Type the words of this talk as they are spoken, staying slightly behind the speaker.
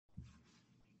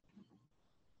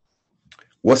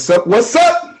What's up? What's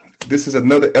up? This is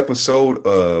another episode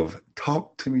of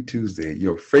Talk to Me Tuesday,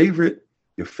 your favorite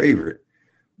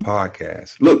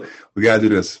podcast. Look, we got to do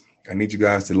this. I need you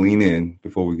guys to lean in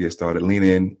before we get started. Lean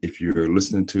in if you're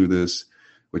listening to this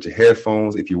with your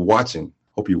headphones. If you're watching,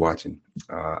 hope you're watching.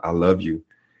 I love you.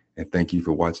 And thank you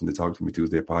for watching the Talk to Me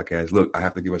Tuesday podcast. Look, I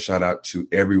have to give a shout out to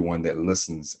everyone that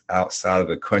listens outside of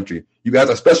the country. You guys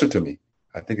are special to me.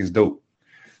 I think it's dope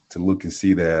to look and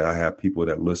see that I have people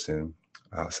that listen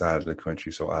outside of the country.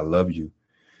 So I love you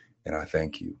and I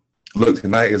thank you. Look,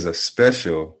 tonight is a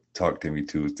special Talk to Me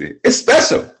Tuesday. It's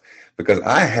special because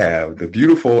I have the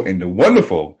beautiful and the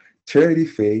wonderful Charity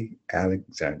Faye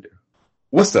Alexander.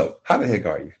 What's up? How the heck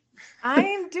are you? I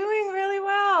am doing really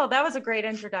well. That was a great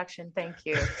introduction. Thank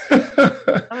you. First,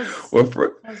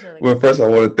 I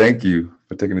want to thank you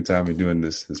for taking the time and doing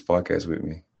this podcast with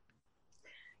me.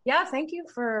 Yeah, thank you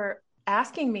for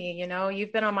asking me. You know,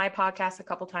 you've been on my podcast a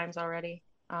couple times already.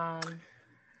 Yeah.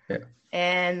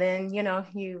 And then, you know,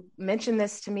 you mentioned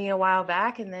this to me a while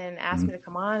back and then asked me to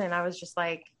come on. And I was just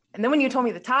like, and then when you told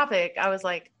me the topic, I was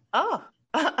like, oh,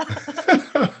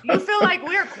 you feel like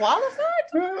we're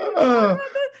qualified?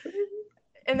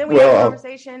 And then we had a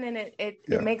conversation and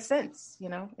it makes sense. You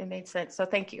know, it made sense. So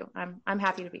thank you. I'm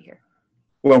happy to be here.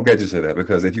 Well, I'm glad you said that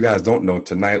because if you guys don't know,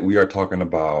 tonight we are talking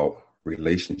about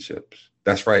relationships.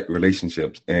 That's right,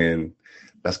 relationships. And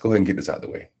let's go ahead and get this out of the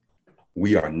way.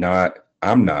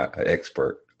 I'm not an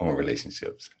expert on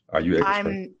relationships. Are you an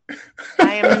expert?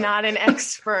 I am not an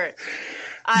expert.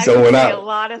 I can say a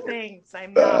lot of things.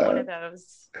 I'm not one of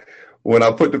those. When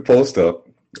I put the post up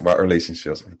about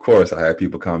relationships, of course, I had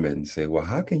people comment and say, well,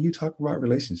 how can you talk about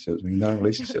relationships when you're not in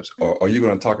relationships? Or are you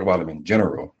going to talk about them in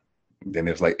general? Then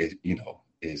it's like,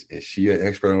 is she an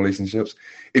expert on relationships?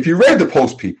 If you read the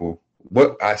post, people,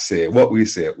 what we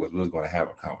said was we were going to have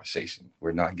a conversation.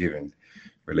 We're not giving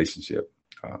relationship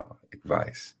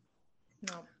advice.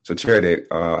 No. So Charity,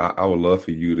 I would love for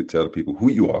you to tell the people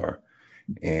who you are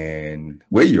and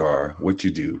where you are, what you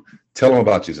do. Tell them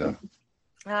about yourself.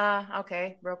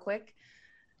 Okay, real quick.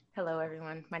 Hello,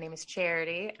 everyone. My name is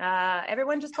Charity.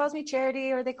 Everyone just calls me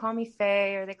Charity, or they call me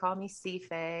Faye, or they call me C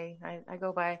Faye. I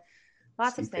go by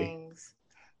lots of things.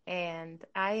 And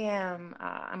I'm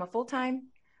a full-time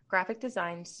graphic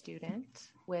design student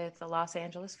with the Los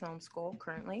Angeles Film School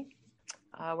currently,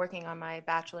 working on my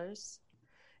bachelor's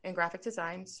in graphic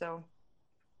design. So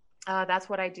that's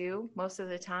what I do most of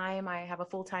the time. I have a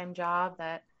full-time job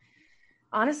that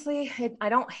honestly, I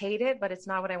don't hate it, but it's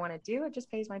not what I want to do. It just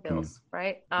pays my bills,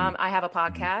 right? I have a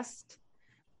podcast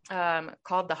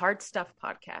called the Hard Stuff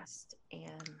Podcast,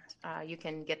 and you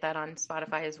can get that on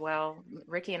Spotify as well.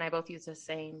 Ricky and I both use the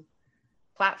same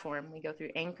platform. We go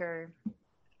through Anchor,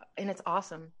 and it's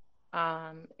awesome.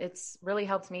 It's really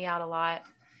helped me out a lot.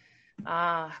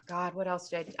 God, what else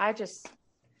do I do? I just,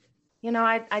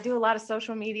 I do a lot of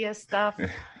social media stuff.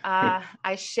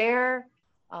 I share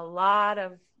a lot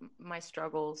of my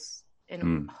struggles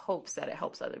in hopes that it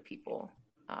helps other people.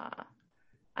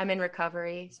 I'm in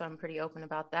recovery, so I'm pretty open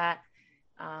about that.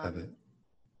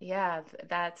 Yeah,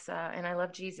 that's, and I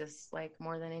love Jesus like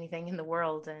more than anything in the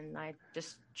world. And I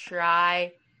just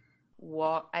try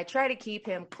to keep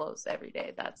him close every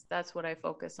day. That's what I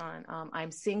focus on.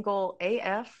 I'm single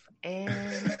AF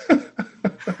and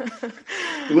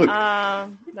look,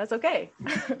 that's okay.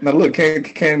 Now look,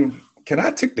 can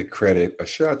I take the credit, or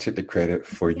should I take the credit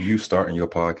for you starting your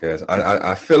podcast?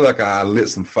 I feel like I lit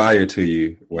some fire to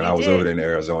you when I was over there in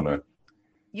Arizona.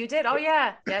 You did? Oh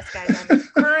yeah. Yes, guys.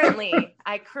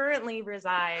 I currently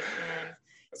reside in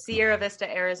Sierra Vista,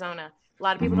 Arizona. A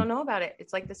lot of people don't know about it.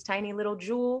 It's like this tiny little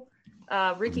jewel.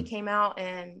 Ricky came out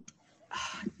and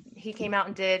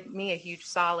did me a huge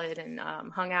solid and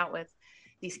hung out with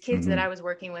these kids that I was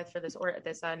working with for this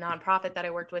nonprofit that I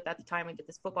worked with at the time. We did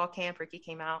this football camp. Ricky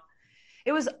came out.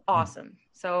 It was awesome.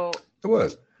 So it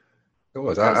was.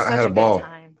 I had a ball.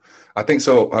 I think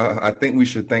so. I think we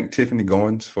should thank Tiffany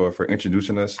Goins for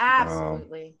introducing us.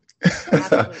 Absolutely.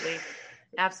 Absolutely.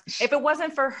 If it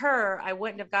wasn't for her, I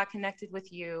wouldn't have got connected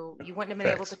with you. You wouldn't have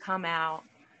been able to come out,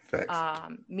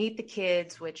 meet the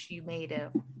kids, which you made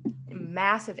a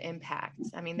massive impact.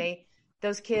 I mean,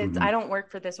 those kids, I don't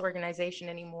work for this organization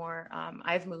anymore.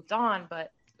 I've moved on,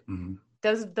 but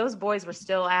those boys were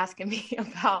still asking me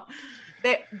about.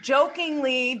 They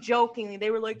jokingly, they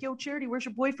were like, "Yo, Charity, where's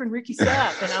your boyfriend, Ricky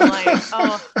Sapp?" And I'm like,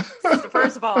 "Oh,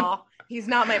 first of all, he's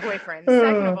not my boyfriend.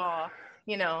 Second of all,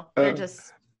 they're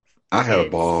just." I had a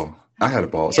ball.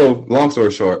 Yeah. So, long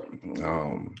story short,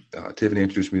 Tiffany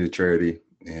introduced me to Charity,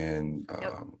 and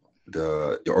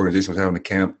your organization was having a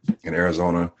camp in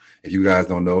Arizona. If you guys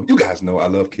don't know, you guys know I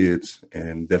love kids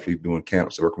and definitely doing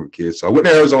camps, working with kids. So I went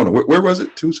to Arizona. Where was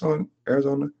it? Tucson,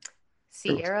 Arizona?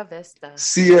 Sierra Vista.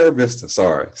 Sierra Vista.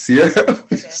 Sorry. Sierra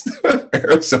Vista,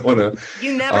 Arizona.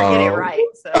 You never get it right.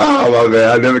 So. Oh, my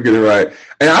bad. I never get it right.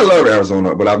 And I love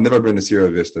Arizona, but I've never been to Sierra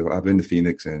Vista. I've been to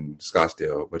Phoenix and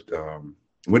Scottsdale, but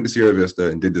went to Sierra Vista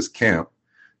and did this camp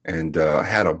and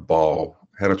had a ball.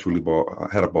 Had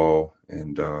a ball,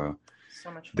 and so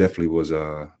much fun. definitely was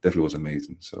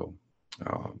amazing. So,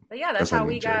 but yeah, that's how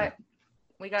we got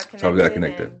connected. That's how we got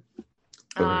connected.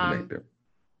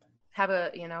 Have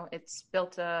a it's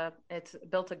built a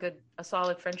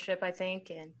solid friendship, I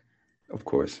think, and of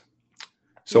course.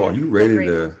 So, are you ready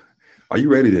to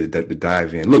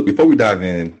dive in? Look, before we dive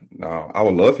in, I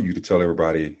would love for you to tell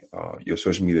everybody your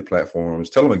social media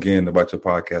platforms. Tell them again about your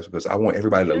podcast because I want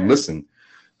everybody to listen.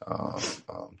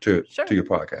 To your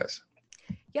podcast.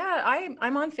 Yeah,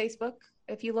 I'm on Facebook.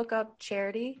 If you look up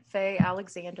Charity Faye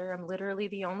Alexander, I'm literally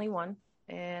the only one.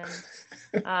 And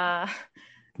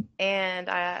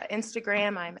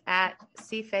Instagram, I'm at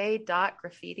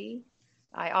cfaye.graffiti.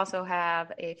 I also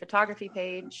have a photography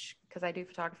page because I do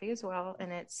photography as well,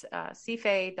 and it's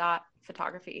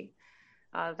cfaye.photography.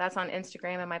 That's on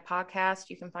Instagram, and my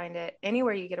podcast, you can find it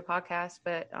anywhere you get a podcast,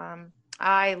 but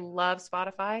I love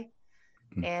Spotify.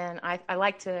 And I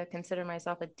like to consider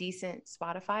myself a decent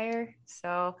Spotifyer.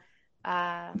 So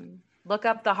look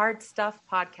up the Hard Stuff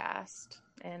podcast.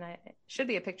 And it should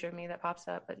be a picture of me that pops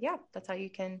up. But yeah, that's how you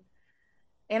can.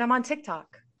 And I'm on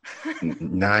TikTok.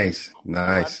 Nice.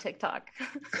 I love TikTok.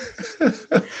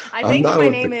 I think my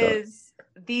name is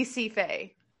The C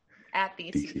Faye at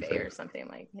The C Faye or something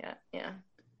like yeah.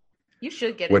 You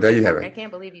should get it. Well, there you have it. I can't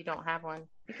believe you don't have one.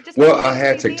 You could just I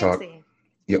had TikTok.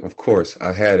 Yeah, of course.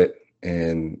 I had it.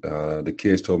 And the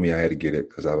kids told me I had to get it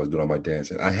because I was doing all my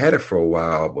dancing. I had it for a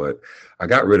while, but I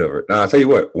got rid of it. Now, I'll tell you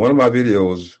what, one of my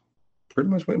videos pretty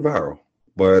much went viral.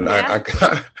 But I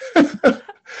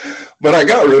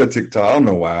got rid of TikTok. I don't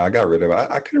know why. I got rid of it.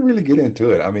 I couldn't really get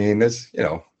into it. I mean,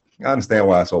 I understand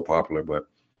why it's so popular, but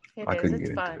I couldn't get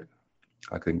into it.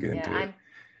 I couldn't get into it. I'm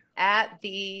at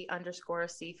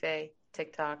 _C Faye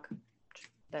TikTok.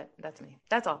 That's me.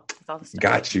 That's all. That's all the stuff.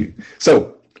 Got you.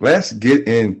 So let's get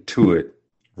into it.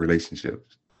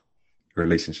 Relationships.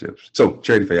 So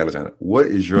Charity Faye Alexander, what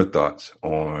is your thoughts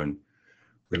on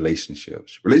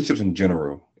relationships? Relationships in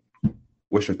general.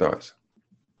 What's your thoughts?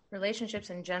 Relationships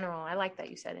in general. I like that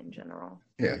you said in general.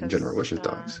 Yeah, in general. What's your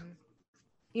thoughts?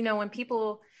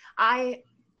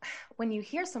 When you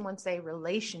hear someone say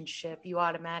relationship, you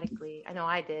automatically, I know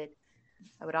I did,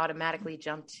 I would automatically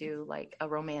jump to like a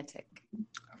romantic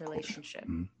relationship.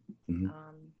 Mm-hmm.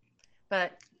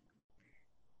 But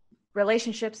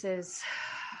relationships is,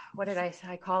 what did I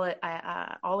call it?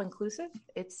 All inclusive.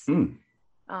 It's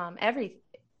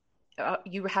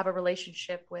you have a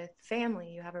relationship with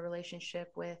family. You have a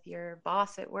relationship with your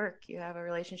boss at work. You have a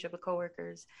relationship with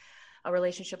coworkers, a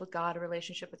relationship with God, a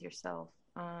relationship with yourself,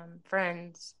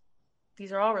 friends.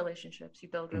 These are all relationships. You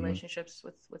build relationships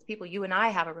with people. You and I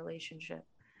have a relationship.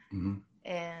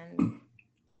 And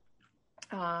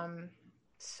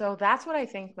so that's what I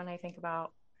think when I think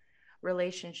about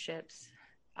relationships.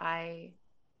 I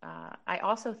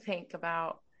also think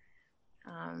about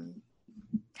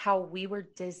how we were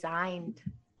designed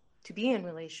to be in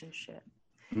relationship.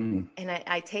 And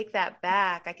I take that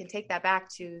back. I can take that back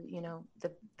to,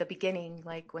 the beginning,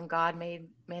 like when God made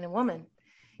man and woman,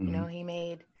 he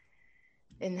made,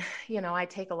 and, I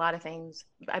take a lot of things,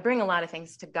 I bring a lot of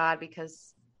things to God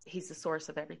because he's the source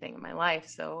of everything in my life.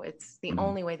 So it's the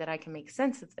only way that I can make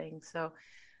sense of things. So,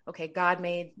 okay, God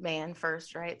made man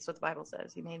first, right? That's what the Bible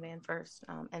says. He made man first.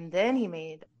 And then he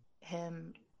made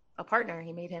him a partner.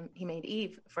 He made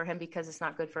Eve for him because it's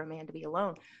not good for a man to be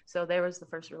alone. So there was the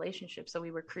first relationship. So we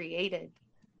were created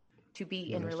to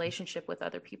be in relationship with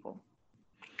other people.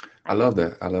 I love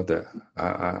that.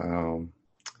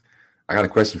 I got a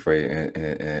question for you,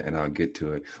 and I'll get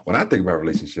to it. When I think about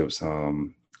relationships, I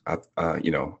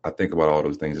think about all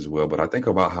those things as well. But I think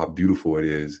about how beautiful it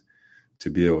is to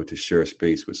be able to share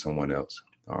space with someone else.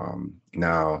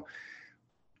 Now,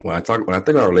 when I think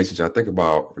about relationships, I think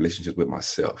about relationships with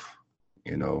myself.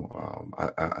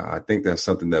 I think that's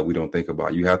something that we don't think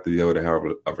about. You have to be able to have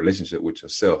a relationship with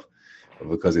yourself,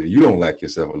 because if you don't like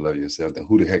yourself or love yourself, then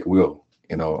who the heck will?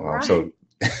 Right. So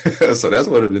that's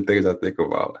one of the things I think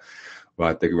about when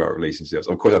I think about relationships.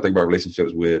 Of course, I think about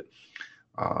relationships with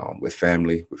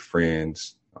family, with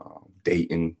friends,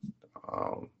 dating,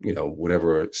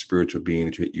 whatever spiritual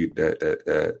being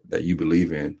that you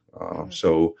believe in.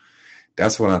 So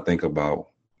that's what I think about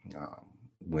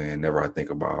whenever I think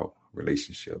about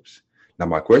relationships. Now,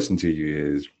 my question to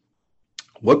you is,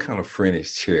 what kind of friend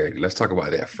is Charity? Let's talk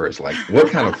about that first. Like,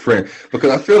 what kind of friend?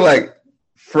 Because I feel like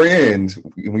friends,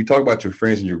 when we talk about your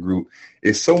friends in your group,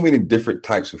 it's so many different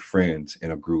types of friends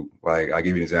in a group. Like, I'll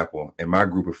give you an example. In my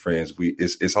group of friends,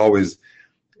 it's always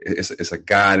a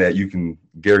guy that you can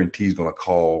guarantee is going to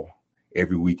call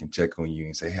every week and check on you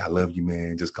and say, hey, I love you,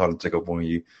 man. Just call and check up on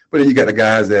you. But then you got the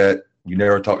guys that you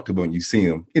never talk to, but when you see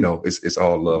them, it's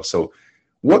all love. So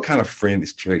what kind of friend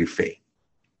is Charity Faye?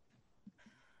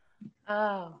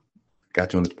 Oh,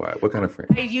 got you on the spot. What kind of friend?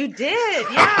 You did,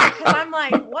 yeah. Because I'm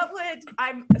like,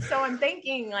 I'm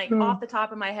thinking like off the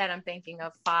top of my head, I'm thinking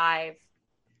of five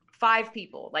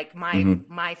people, like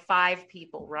my 5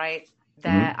 people, right?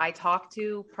 That I talk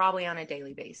to probably on a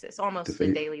daily basis, almost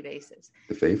a daily basis.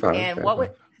 The Faye 5. And what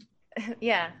would,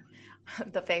 yeah,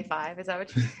 the Faye 5. Is that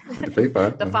what you said? The Faye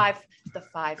 5. The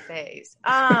 5 phase.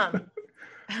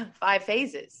 5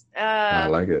 phases. I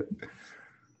like it.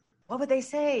 What would they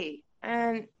say?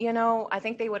 And, I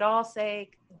think they would all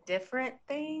say different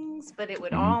things, but it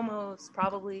would almost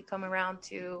probably come around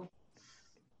to,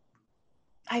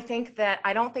 I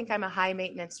don't think I'm a high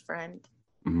maintenance friend,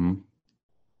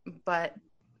 but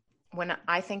when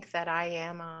I think that I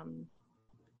am,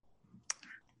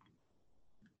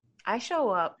 I show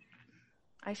up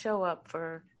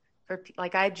for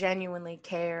like, I genuinely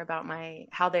care about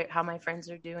how my friends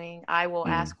are doing. I will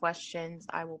ask questions.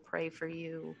 I will pray for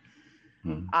you.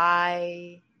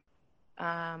 I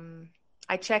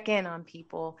check in on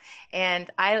people,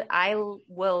 and I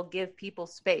will give people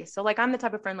space. So like, I'm the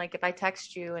type of friend, like if I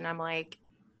text you and I'm like,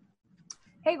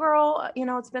 hey girl,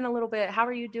 it's been a little bit, how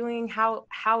are you doing?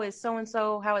 How is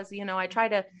so-and-so? How is, I try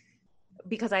to,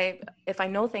 because if I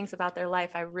know things about their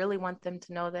life, I really want them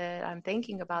to know that I'm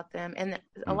thinking about them. And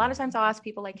a lot of times I'll ask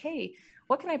people like, hey,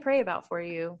 what can I pray about for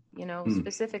you?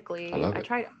 Specifically,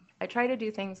 I try to do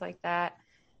things like that.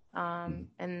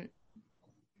 And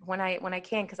when I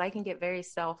can, cause I can get very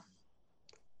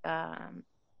I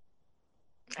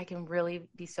can really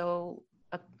be so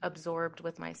absorbed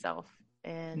with myself,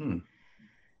 and,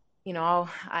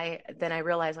 then I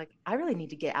realize like, I really need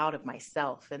to get out of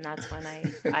myself. And that's when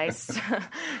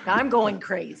I'm going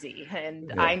crazy,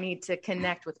 and I need to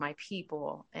connect with my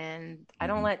people, and I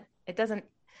don't let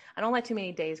too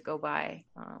many days go by.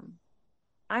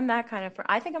 I'm that kind of friend.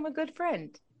 I think I'm a good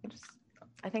friend.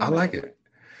 I like it.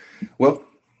 Well,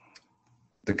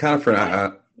 the kind of friend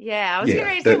I was getting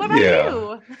ready to say, what about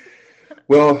you?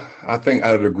 Well, I think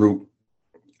out of the group,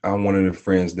 I'm one of the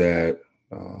friends that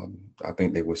I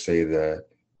think they would say that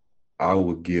I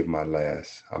would give my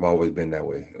last. I've always been that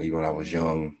way, even when I was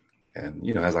young. And,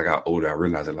 as I got older, I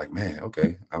realized that, like, man,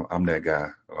 okay, I'm that guy.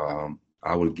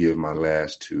 I would give my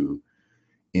last to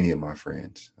any of my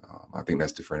friends. I think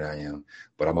that's the friend I am.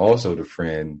 But I'm also the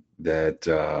friend that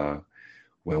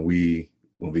when we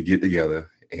get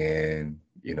together and,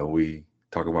 we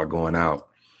talk about going out,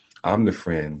 I'm the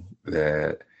friend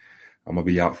that I'm going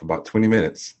to be out for about 20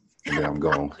 minutes and then I'm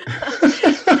gone.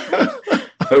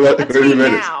 About 20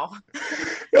 minutes. Now.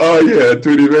 Oh, yeah,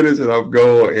 20 minutes and I'm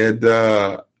going. And,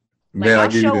 man, I'll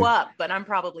show up, but I'm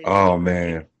probably. Oh,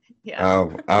 man. Yeah.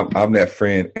 I'm that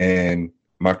friend. And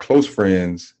my close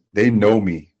friends, they know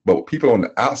me. But people on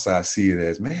the outside see it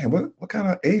as, man, what kind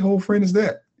of a-hole friend is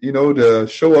that? To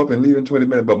show up and leave in 20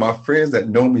 minutes. But my friends that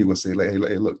know me will say, like, hey,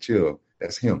 look, chill.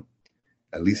 That's him.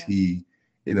 At least he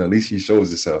shows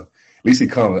himself. At least he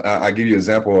comes. I give you an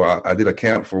example. I did a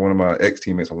camp for one of my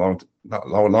ex-teammates a long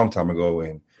time ago.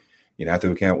 And, after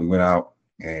the camp, we went out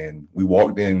and we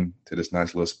walked in to this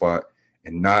nice little spot.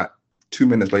 And not 2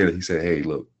 minutes later, he said, hey,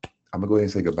 look, I'm going to go ahead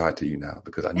and say goodbye to you now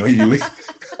because I know you leave.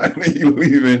 I know you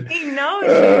leaving. He knows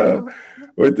you.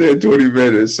 Within 20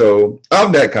 minutes. So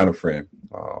I'm that kind of friend.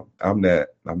 I'm that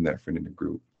friend in the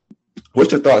group.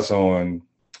 What's your thoughts on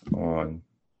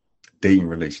dating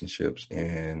relationships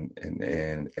and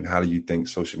how do you think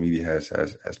social media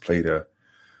has played a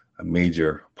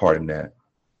major part in that?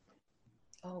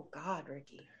 Oh God,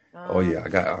 Ricky.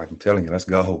 I'm telling you, let's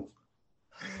go.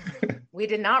 We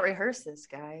did not rehearse this,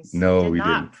 guys. No, we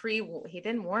didn't. He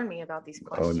didn't warn me about these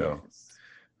questions.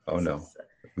 Oh no.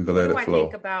 We're gonna let it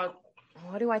flow.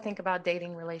 What do I think about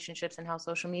dating relationships and how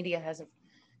social media has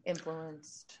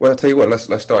influenced? Well, I'll tell you what.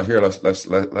 Let's start here.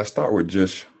 Let's start with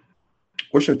just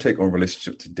what's your take on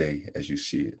relationship today as you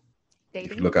see it?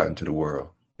 Dating? If you look out into the world.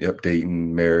 Yep,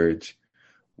 dating, marriage.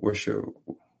 What's your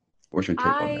take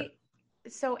on that?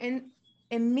 So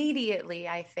immediately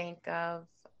I think of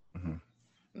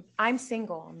I'm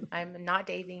single. I'm not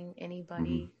dating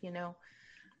anybody,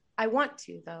 I want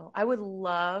to, though. I would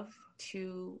love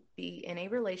to be in a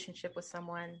relationship with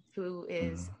someone who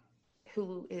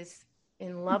who is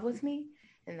in love with me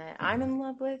and that I'm in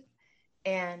love with,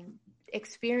 and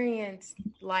experience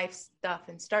life stuff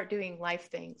and start doing life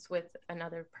things with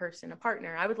another person, a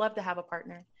partner. I would love to have a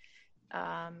partner.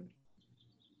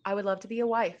 I would love to be a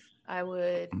wife. I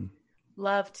would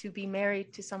love to be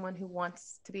married to someone who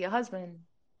wants to be a husband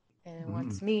and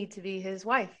wants me to be his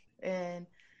wife. And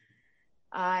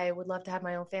I would love to have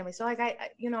my own family. So like,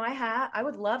 I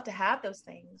would love to have those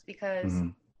things because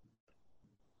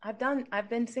I've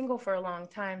been single for a long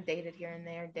time, dated here and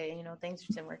there, things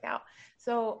just didn't work out.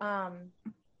 So,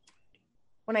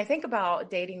 when I think about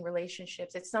dating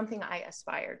relationships, it's something I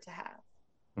aspire to have.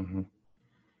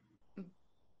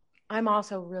 I'm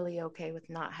also really okay with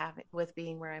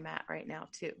being where I'm at right now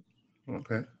too.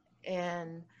 Okay.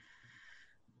 And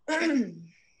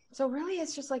so really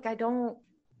it's just like, I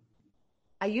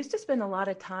used to spend a lot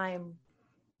of time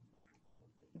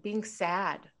being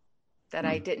sad that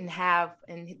I didn't have,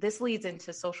 and this leads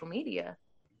into social media.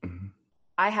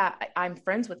 I'm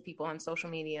friends with people on social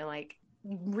media, like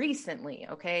recently.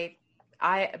 Okay.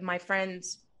 My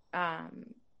friends, I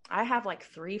have like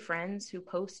 3 friends who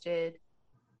posted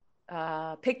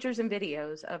pictures and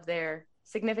videos of their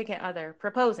significant other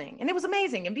proposing, and it was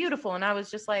amazing and beautiful. And I was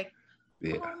just like,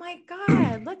 oh my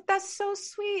God, look, that's so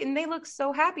sweet. And they look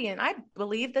so happy. And I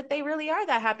believe that they really are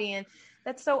that happy. And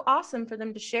that's so awesome for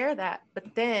them to share that.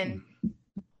 But then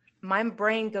my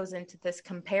brain goes into this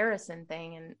comparison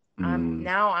thing. And I'm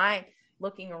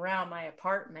looking around my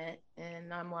apartment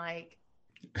and I'm like,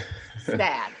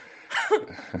 sad.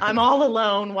 I'm all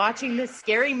alone watching this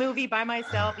scary movie by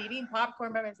myself, eating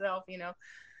popcorn by myself.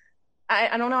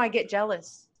 I don't know. I get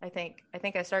jealous. I think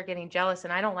I start getting jealous,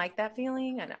 and I don't like that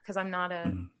feeling because I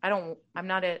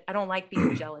don't like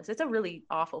being jealous. It's a really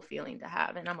awful feeling to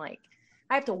have. And I'm like,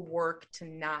 I have to work to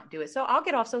not do it. So I'll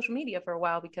get off social media for a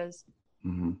while because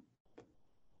I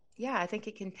think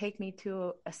it can take me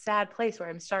to a sad place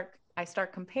where I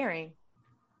start comparing,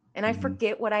 and I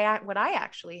forget what I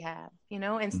actually have,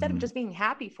 instead of just being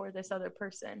happy for this other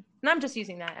person. And I'm just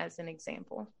using that as an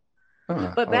example.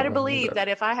 But better believe that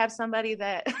if I have somebody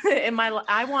that in my life,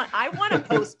 I want to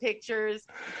post pictures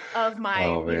of my,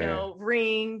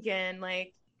 ring and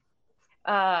like,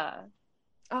 let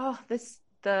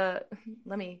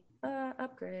me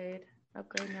upgrade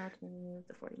now to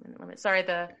the 40-minute limit. Sorry,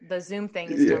 the Zoom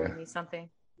thing is telling me something.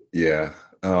 Yeah.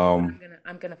 I'm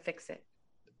gonna fix it.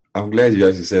 I'm glad you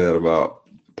actually said that about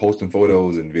posting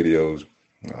photos and videos.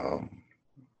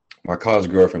 My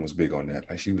college girlfriend was big on that.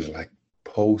 Like, she was like,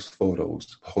 post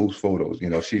photos.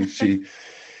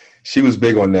 She was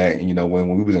big on that. And,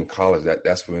 when we was in college,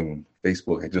 that's when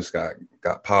Facebook had just got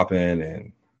popping.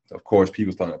 And of course,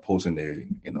 people started posting their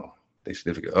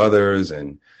significant others.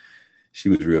 And she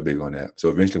was real big on that. So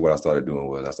eventually what I started doing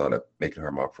was I started making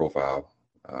her my profile.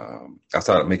 I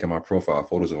started making my profile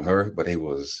photos of her, but it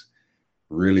was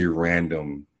really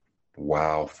random,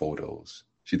 wild photos.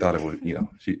 She thought it was,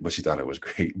 she thought it was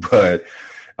great. But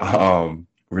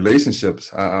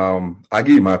relationships, I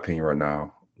give you my opinion right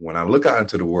now. When I look out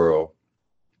into the world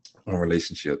on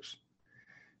relationships,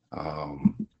 I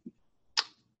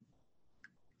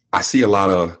see a lot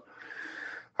of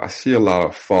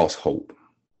false hope.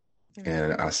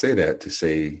 And I say that to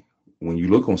say, when you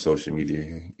look on social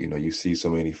media, you see so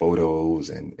many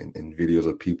photos and videos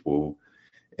of people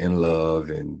in love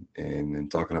and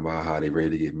talking about how they're ready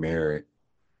to get married.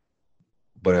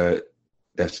 But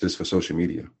that's just for social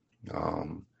media.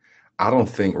 I don't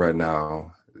think right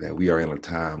now that we are in a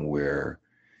time where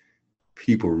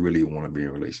people really want to be in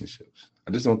relationships.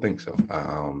 I just don't think so.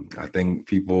 I think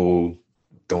people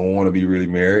don't want to be really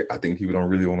married. I think people don't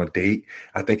really want to date.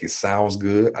 I think it sounds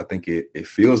good. I think it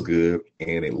feels good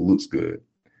and it looks good.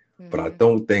 But I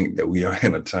don't think that we are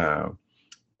in a time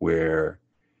where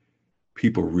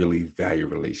people really value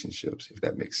relationships, if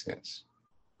that makes sense.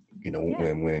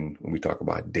 When we talk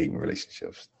about dating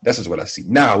relationships, that's just what I see.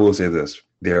 Now, I will say this: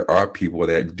 there are people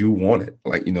that do want it,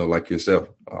 like yourself,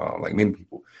 like many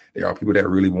people. There are people that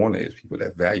really want it. It's people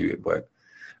that value it. But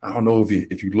I don't know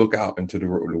if you look out into the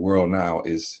world now,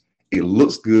 it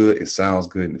looks good, it sounds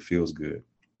good, and it feels good,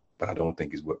 but I don't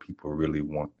think it's what people really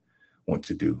want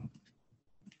to do.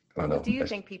 I don't know. What do you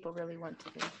think people really want to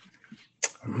do?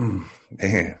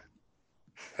 Man.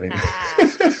 I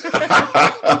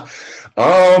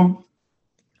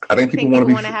think people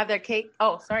want to have their cake.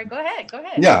 Oh, sorry. Go ahead.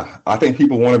 Yeah, I think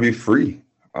people want to be free.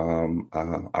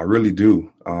 I really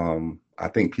do. I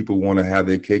think people want to have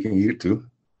their cake and eat it too.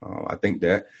 I think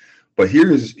that. But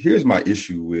here's my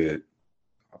issue with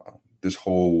this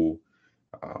whole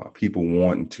people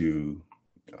wanting to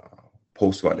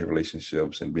post about their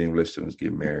relationships and being in relationships,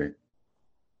 get married.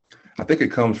 I think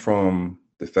it comes from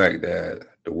the fact that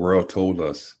the world told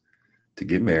us to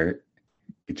get married,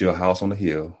 get you a house on the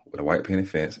hill with a white picket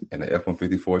fence and an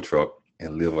F-154 truck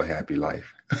and live a happy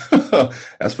life.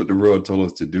 That's what the world told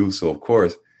us to do. So, of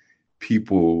course,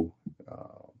 people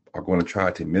are going to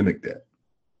try to mimic that.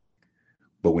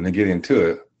 But when they get into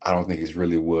it, I don't think it's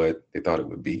really what they thought it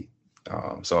would be.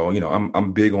 So,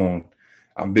 I'm big on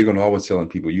always telling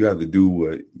people you have to do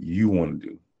what you want to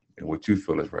do and what you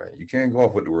feel is right. You can't go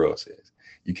off what the world says.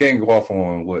 You can't go off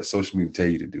on what social media tell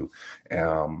you to do.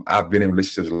 I've been in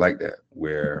relationships like that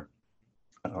where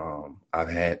I've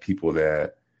had people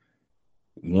that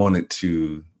wanted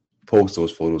to post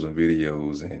those photos and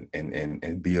videos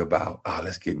and be about,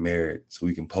 let's get married so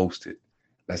we can post it.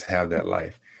 Let's have that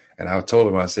life. And I told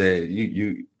him, I said,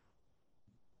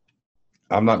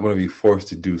 I'm not going to be forced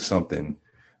to do something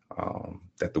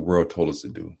that the world told us to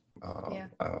do.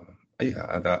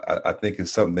 I think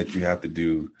it's something that you have to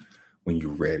do when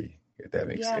you're ready, if that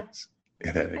makes sense.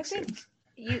 If that makes sense.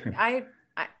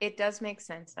 It does make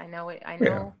sense. I know it. I know.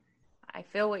 Yeah. I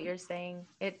feel what you're saying.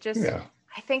 It just,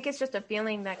 I think it's just a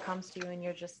feeling that comes to you and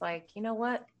you're just like, you know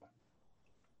what?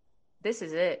 This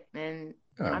is it. And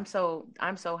I'm so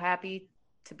happy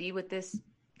to be with this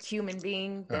human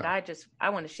being that I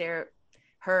want to share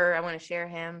her. I want to share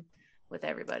him with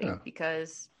everybody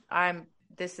because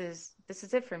this is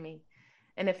it for me.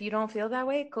 And if you don't feel that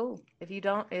way, cool. If you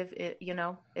don't,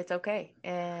 it's okay.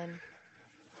 And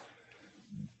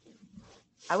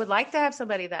I would like to have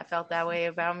somebody that felt that way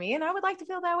about me, and I would like to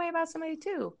feel that way about somebody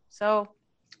too. So,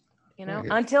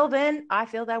 until then, I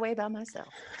feel that way about myself.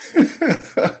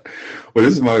 Well,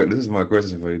 this is my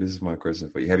question for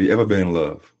you. Have you ever been in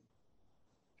love?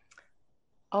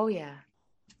 Oh yeah.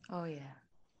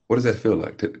 What does that feel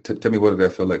like? Tell me, what did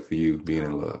that feel like for you being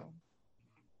in love?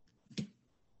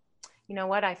 You know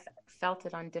what? I felt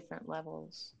it on different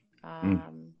levels. I've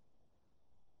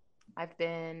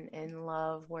been in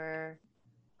love where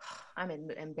I'm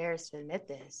embarrassed to admit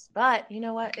this, but you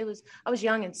know what? I was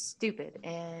young and stupid,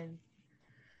 and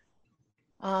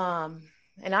I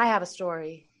have a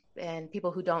story. And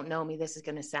people who don't know me, this is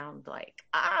going to sound like,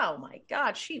 oh my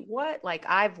God, what? Like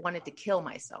I've wanted to kill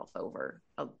myself over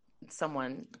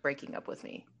someone breaking up with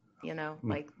me,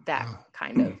 like that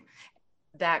kind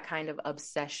of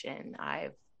obsession.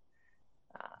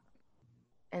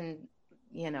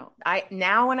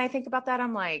 Now when I think about that,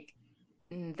 I'm like,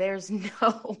 there's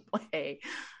no way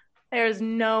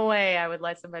I would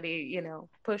let somebody,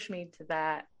 push me to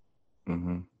that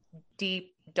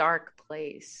deep, dark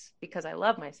place because I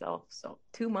love myself so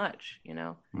too much,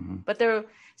 but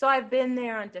so I've been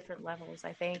there on different levels.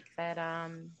 I think that,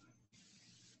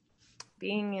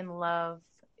 being in love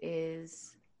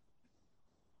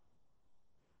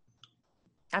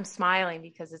I'm smiling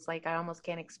because it's like, I almost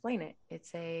can't explain it.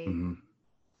 It's a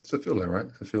feeling, right?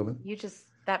 It's a feeling.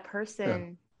 That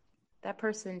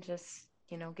person just,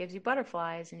 gives you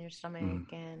butterflies in your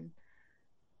stomach and,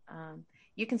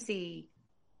 you can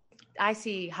I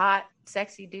see hot,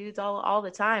 sexy dudes all the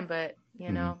time, but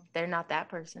they're not that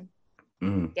person.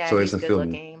 Yeah, so he's it's a good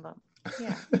feeling. Looking, but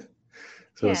yeah.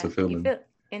 So it's a feeling. You feel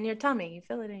in your tummy. You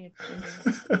feel it in your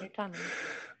tummy.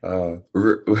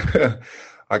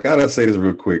 I gotta say this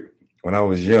real quick. When I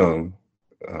was young,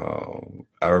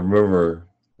 I remember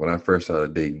when I first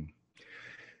started dating,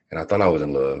 and I thought I was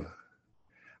in love.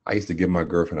 I used to give my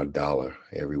girlfriend $1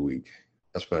 every week.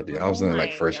 That's what I did. I was in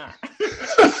like first.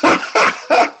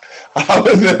 I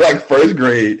was in like first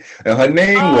grade, and her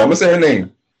name was, I'm gonna say her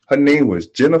name. Her name was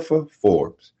Jennifer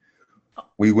Forbes.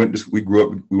 We went to school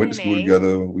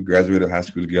together. We graduated high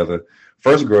school together.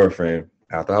 First girlfriend.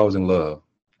 I thought I was in love.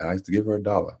 I used to give her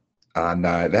 $1.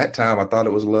 Now at that time, I thought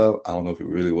it was love. I don't know if it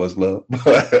really was love,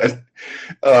 but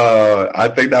I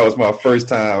think that was my first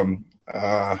time.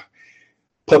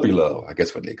 Puppy love, I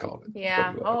guess what they call it.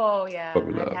 Yeah. Oh yeah.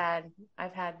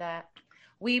 I've had that.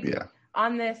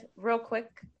 On this real quick,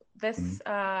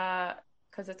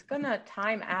 because it's gonna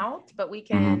time out, but we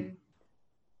can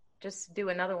just do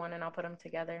another one and I'll put them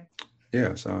together.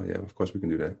 Yeah. So of course we can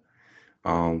do that.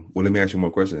 Well, let me ask you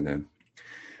more questions then.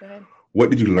 Go ahead.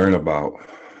 What did you learn about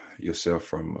yourself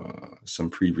from some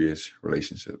previous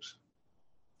relationships?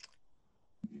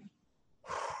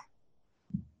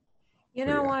 You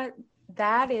know what?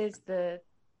 That is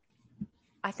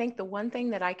I think the one thing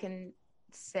that I can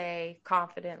say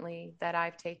confidently that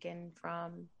I've taken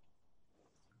from,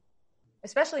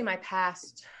 especially my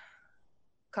past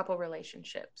couple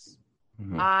relationships,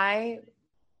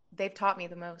 they've taught me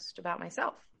the most about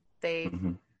myself.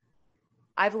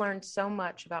 I've learned so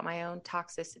much about my own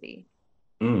toxicity,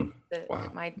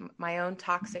 my own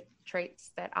toxic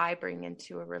traits that I bring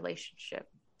into a relationship.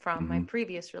 from my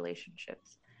previous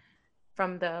relationships,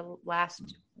 from the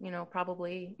last,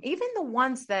 probably even the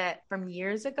ones that from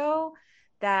years ago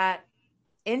that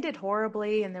ended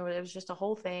horribly. And it was just a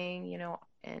whole thing,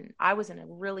 and I was in a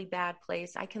really bad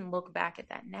place. I can look back at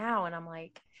that now and I'm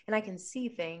like, and I can see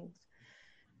things.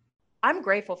 I'm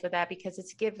grateful for that because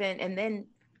it's given, and then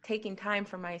taking time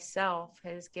for myself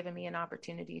has given me an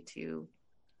opportunity to,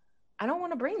 I don't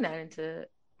want to bring that into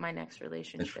my next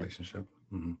relationship.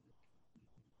 Mm-hmm.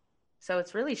 So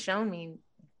it's really shown me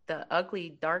the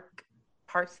ugly, dark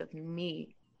parts of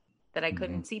me that I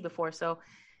couldn't see before. So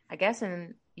I guess,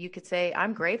 and you could say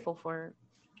I'm grateful for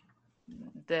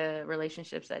the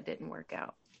relationships that didn't work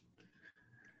out.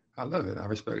 I love it. I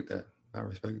respect that.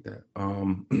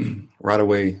 Right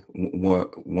away,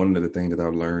 one of the things that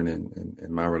I've learned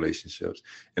in my relationships,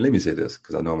 and let me say this,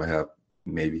 because I know I'm gonna have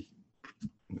maybe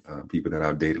people that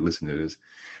I've dated listen to this.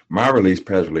 My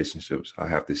past relationships, I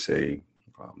have to say,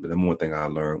 the number one thing I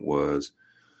learned was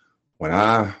when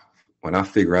I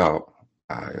figure out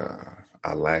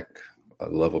I lack a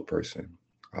lover person,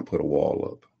 I put a wall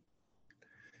up,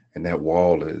 and that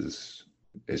wall is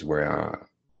where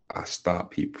I stop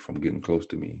people from getting close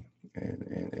to me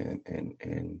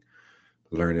and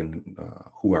learning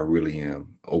who I really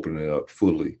am, opening it up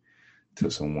fully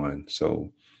to someone. So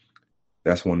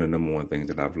that's one of the number one things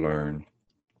that I've learned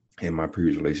in my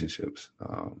previous relationships.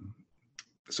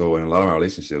 So in a lot of my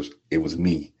relationships, it was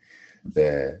me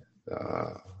that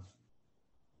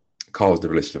caused the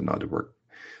relationship not to work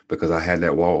because I had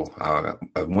that wall.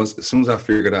 As soon as I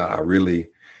figured out, I really,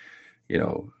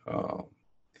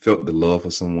 felt the love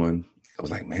for someone. I was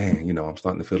like, man, I'm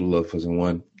starting to feel the love for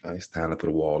someone. It's time to put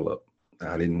a wall up.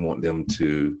 I didn't want them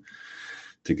to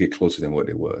get closer than what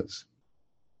it was.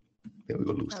 Then we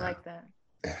go lose time. I like that.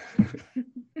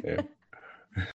 Yeah.